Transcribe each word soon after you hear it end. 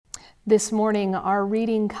This morning, our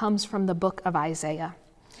reading comes from the book of Isaiah,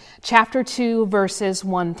 chapter 2, verses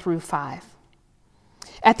 1 through 5.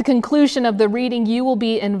 At the conclusion of the reading, you will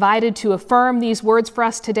be invited to affirm these words for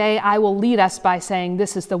us today. I will lead us by saying,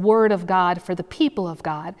 "This is the word of God for the people of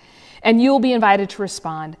God," and you will be invited to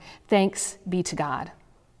respond, "Thanks be to God."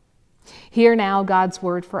 Hear now God's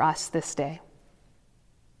word for us this day.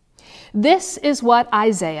 This is what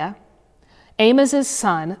Isaiah, Amoz's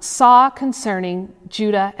son, saw concerning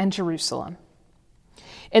Judah and Jerusalem.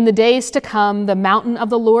 In the days to come, the mountain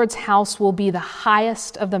of the Lord's house will be the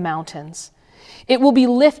highest of the mountains. It will be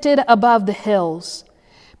lifted above the hills.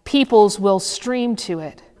 Peoples will stream to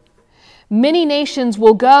it. Many nations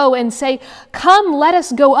will go and say, "Come, let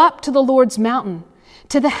us go up to the Lord's mountain,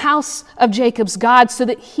 to the house of Jacob's God, so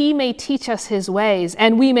that he may teach us his ways,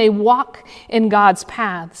 and we may walk in God's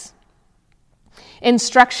paths."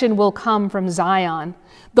 Instruction will come from Zion,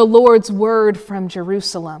 the Lord's word from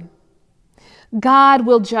Jerusalem. God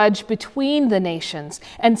will judge between the nations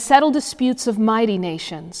and settle disputes of mighty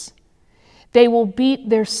nations. They will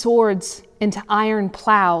beat their swords into iron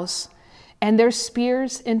plows and their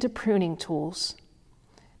spears into pruning tools.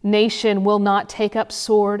 Nation will not take up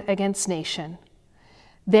sword against nation.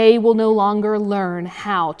 They will no longer learn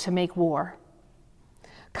how to make war.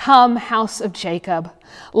 Come, house of Jacob,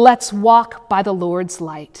 let's walk by the Lord's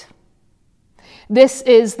light. This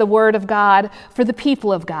is the word of God for the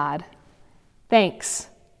people of God. Thanks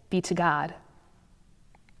be to God.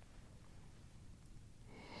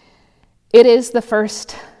 It is the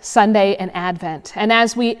first Sunday in Advent, and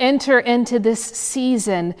as we enter into this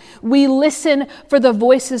season, we listen for the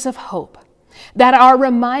voices of hope that are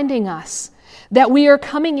reminding us that we are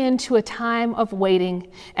coming into a time of waiting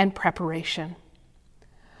and preparation.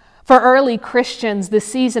 For early Christians, the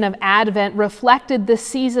season of Advent reflected the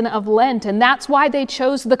season of Lent, and that's why they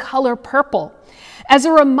chose the color purple, as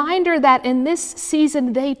a reminder that in this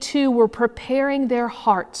season they too were preparing their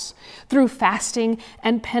hearts through fasting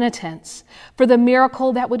and penitence for the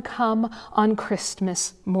miracle that would come on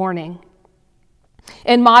Christmas morning.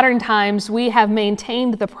 In modern times, we have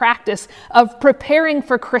maintained the practice of preparing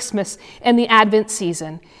for Christmas in the Advent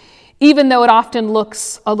season, even though it often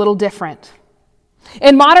looks a little different.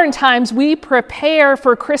 In modern times, we prepare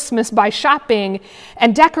for Christmas by shopping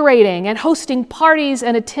and decorating and hosting parties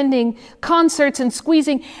and attending concerts and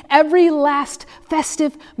squeezing every last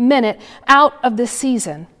festive minute out of the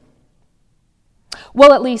season.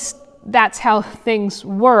 Well, at least that's how things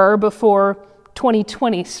were before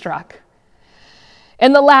 2020 struck.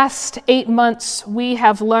 In the last 8 months, we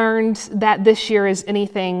have learned that this year is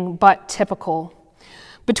anything but typical.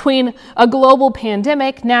 Between a global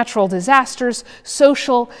pandemic, natural disasters,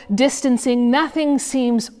 social distancing, nothing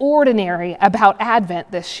seems ordinary about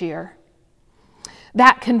Advent this year.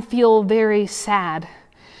 That can feel very sad.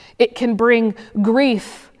 It can bring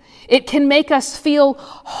grief. It can make us feel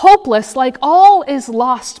hopeless, like all is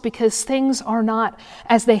lost because things are not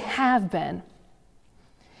as they have been.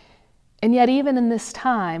 And yet, even in this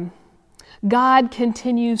time, God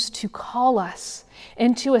continues to call us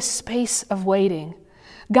into a space of waiting.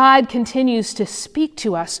 God continues to speak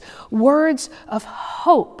to us words of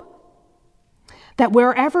hope that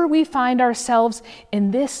wherever we find ourselves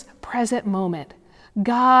in this present moment,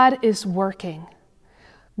 God is working.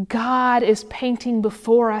 God is painting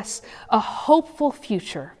before us a hopeful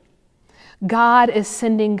future. God is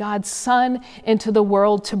sending God's Son into the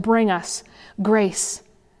world to bring us grace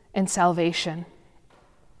and salvation.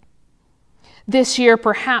 This year,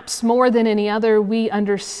 perhaps more than any other, we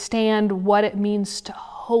understand what it means to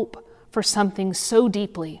hope for something so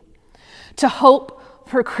deeply, to hope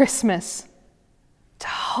for Christmas, to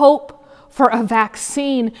hope for a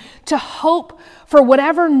vaccine, to hope for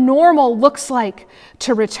whatever normal looks like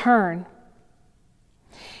to return.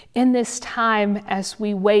 In this time, as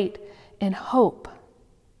we wait in hope,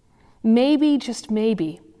 maybe, just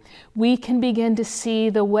maybe, we can begin to see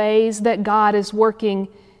the ways that God is working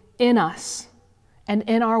in us and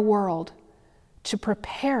in our world to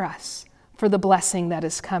prepare us for the blessing that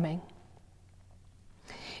is coming.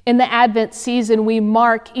 In the Advent season, we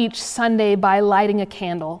mark each Sunday by lighting a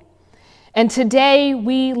candle. And today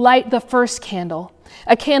we light the first candle,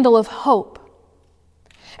 a candle of hope.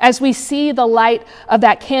 As we see the light of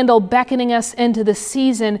that candle beckoning us into the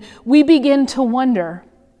season, we begin to wonder,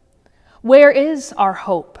 where is our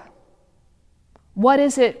hope? What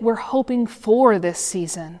is it we're hoping for this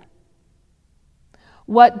season?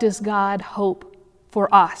 What does God hope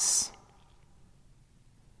for us?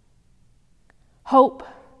 Hope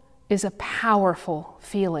is a powerful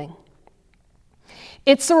feeling.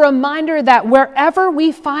 It's a reminder that wherever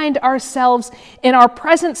we find ourselves in our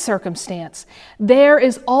present circumstance, there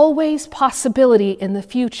is always possibility in the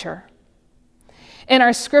future. In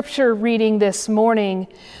our scripture reading this morning,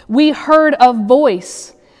 we heard a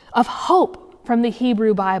voice of hope from the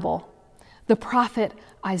Hebrew Bible, the prophet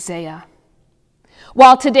Isaiah.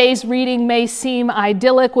 While today's reading may seem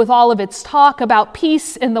idyllic with all of its talk about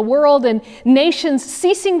peace in the world and nations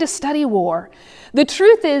ceasing to study war, the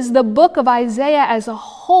truth is the book of Isaiah as a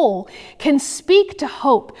whole can speak to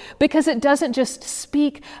hope because it doesn't just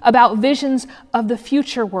speak about visions of the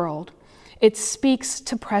future world. It speaks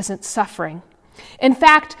to present suffering. In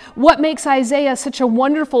fact, what makes Isaiah such a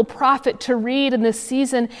wonderful prophet to read in this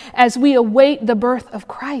season as we await the birth of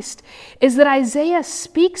Christ is that Isaiah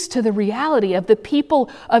speaks to the reality of the people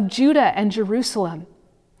of Judah and Jerusalem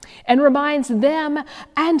and reminds them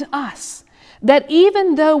and us that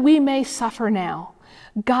even though we may suffer now,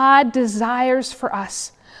 God desires for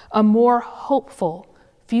us a more hopeful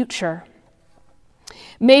future.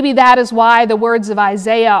 Maybe that is why the words of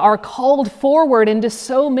Isaiah are called forward into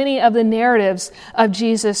so many of the narratives of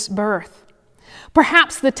Jesus' birth.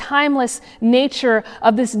 Perhaps the timeless nature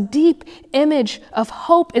of this deep image of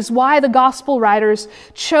hope is why the gospel writers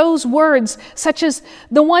chose words such as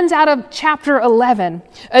the ones out of chapter 11.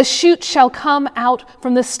 A shoot shall come out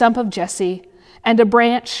from the stump of Jesse, and a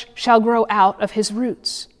branch shall grow out of his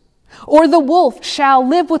roots. Or the wolf shall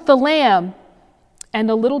live with the lamb, and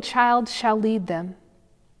a little child shall lead them.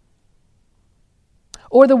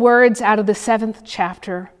 Or the words out of the 7th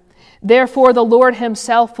chapter, therefore the Lord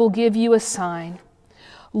himself will give you a sign.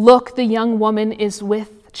 Look, the young woman is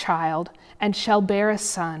with child, and shall bear a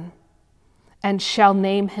son, and shall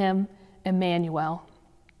name him Emmanuel,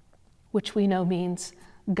 which we know means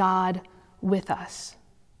God with us.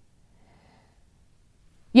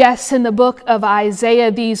 Yes, in the book of Isaiah,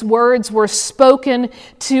 these words were spoken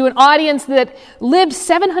to an audience that lived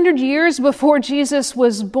 700 years before Jesus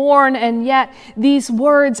was born, and yet these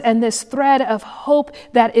words and this thread of hope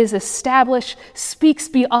that is established speaks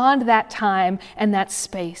beyond that time and that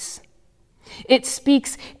space. It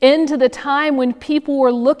speaks into the time when people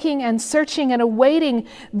were looking and searching and awaiting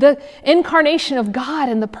the incarnation of God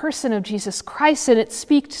in the person of Jesus Christ. And it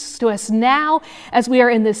speaks to us now as we are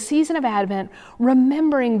in this season of Advent,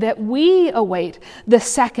 remembering that we await the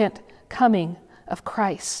second coming of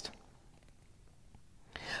Christ.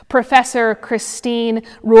 Professor Christine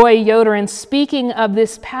Roy Yoder, in speaking of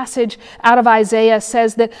this passage out of Isaiah,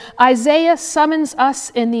 says that Isaiah summons us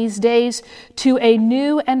in these days to a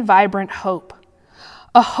new and vibrant hope,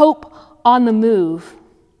 a hope on the move,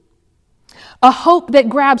 a hope that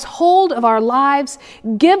grabs hold of our lives,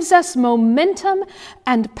 gives us momentum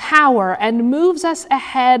and power, and moves us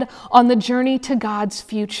ahead on the journey to God's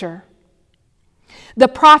future. The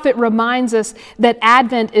prophet reminds us that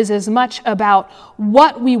Advent is as much about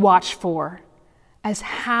what we watch for as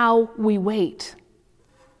how we wait.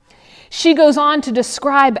 She goes on to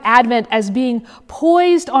describe Advent as being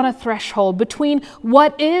poised on a threshold between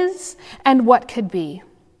what is and what could be.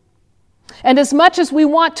 And as much as we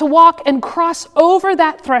want to walk and cross over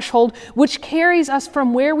that threshold, which carries us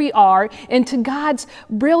from where we are into God's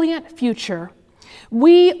brilliant future,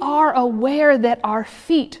 we are aware that our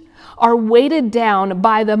feet are weighted down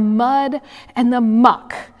by the mud and the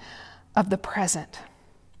muck of the present.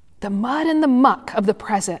 The mud and the muck of the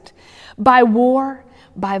present. By war,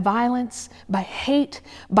 by violence, by hate,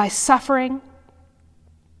 by suffering.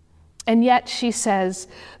 And yet, she says,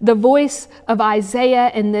 the voice of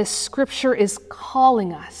Isaiah in this scripture is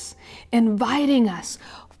calling us, inviting us,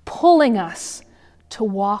 pulling us to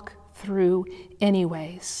walk through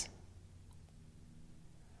anyways.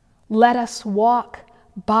 Let us walk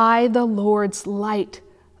by the Lord's light,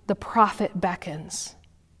 the prophet beckons.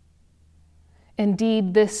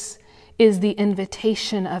 Indeed, this is the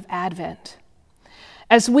invitation of Advent.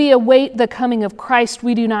 As we await the coming of Christ,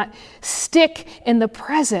 we do not stick in the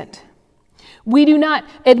present. We do not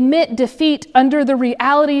admit defeat under the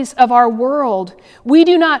realities of our world. We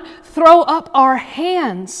do not throw up our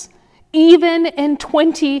hands, even in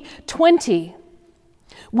 2020.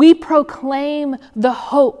 We proclaim the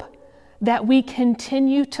hope that we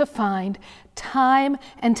continue to find time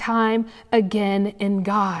and time again in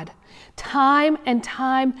God, time and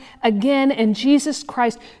time again in Jesus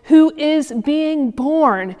Christ, who is being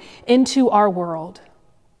born into our world.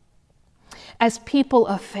 As people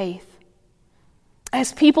of faith,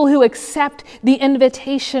 as people who accept the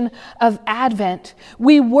invitation of Advent,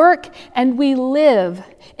 we work and we live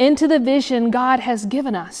into the vision God has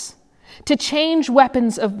given us to change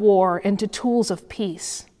weapons of war into tools of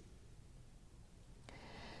peace.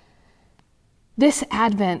 This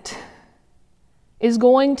Advent is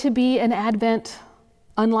going to be an Advent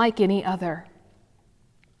unlike any other.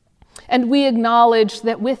 And we acknowledge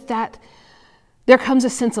that with that, there comes a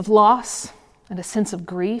sense of loss and a sense of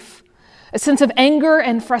grief, a sense of anger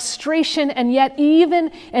and frustration, and yet even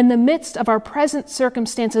in the midst of our present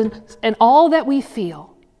circumstances and all that we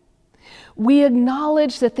feel, we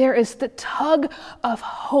acknowledge that there is the tug of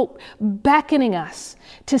hope beckoning us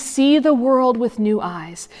to see the world with new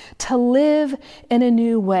eyes, to live in a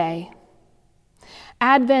new way.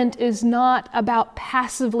 Advent is not about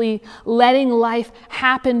passively letting life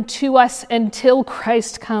happen to us until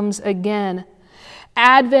Christ comes again.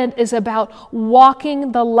 Advent is about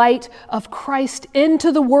walking the light of Christ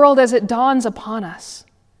into the world as it dawns upon us.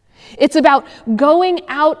 It's about going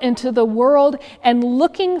out into the world and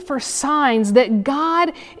looking for signs that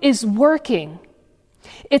God is working.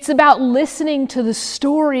 It's about listening to the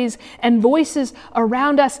stories and voices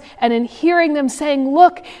around us and in hearing them saying,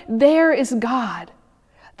 look, there is God.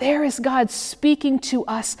 There is God speaking to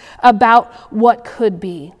us about what could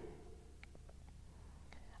be.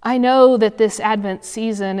 I know that this Advent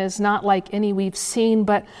season is not like any we've seen,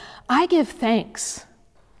 but I give thanks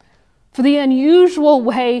for the unusual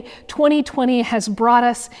way 2020 has brought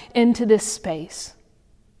us into this space.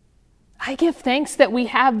 I give thanks that we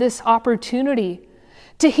have this opportunity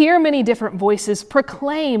to hear many different voices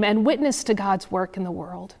proclaim and witness to God's work in the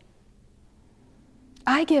world.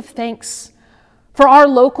 I give thanks for our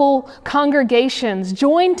local congregations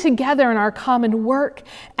joined together in our common work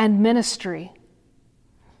and ministry.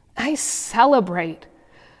 I celebrate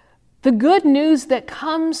the good news that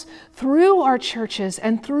comes through our churches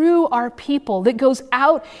and through our people, that goes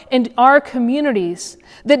out in our communities,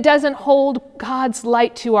 that doesn't hold God's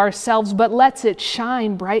light to ourselves, but lets it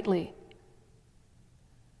shine brightly.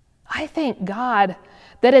 I thank God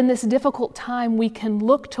that in this difficult time we can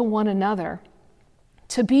look to one another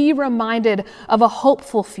to be reminded of a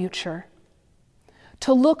hopeful future,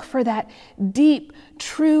 to look for that deep,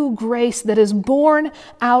 true grace that is born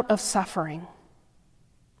out of suffering.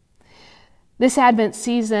 This Advent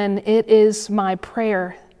season, it is my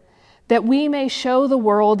prayer that we may show the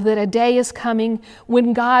world that a day is coming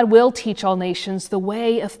when God will teach all nations the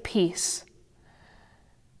way of peace,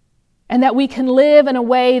 and that we can live in a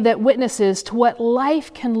way that witnesses to what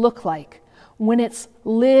life can look like when it's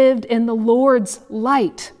lived in the Lord's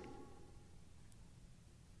light.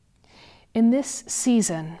 In this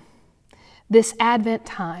season, this Advent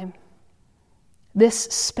time, this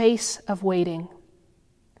space of waiting,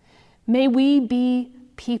 may we be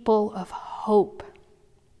people of hope.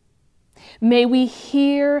 May we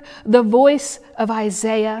hear the voice of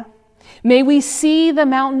Isaiah. May we see the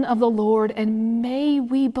mountain of the Lord, and may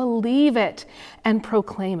we believe it and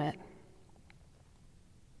proclaim it.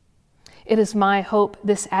 It is my hope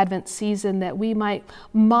this Advent season that we might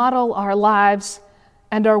model our lives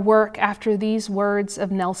and our work after these words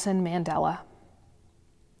of Nelson Mandela.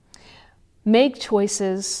 Make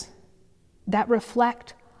choices that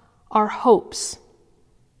reflect our hopes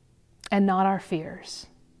and not our fears.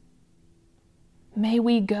 May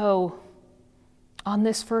we go on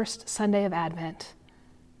this first Sunday of Advent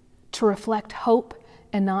to reflect hope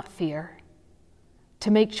and not fear,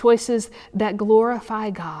 to make choices that glorify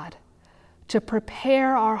God, to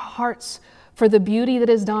prepare our hearts for the beauty that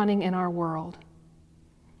is dawning in our world,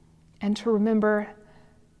 and to remember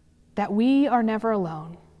that we are never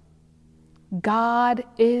alone. God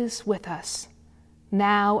is with us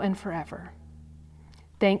now and forever.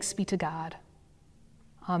 Thanks be to God.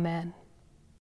 Amen.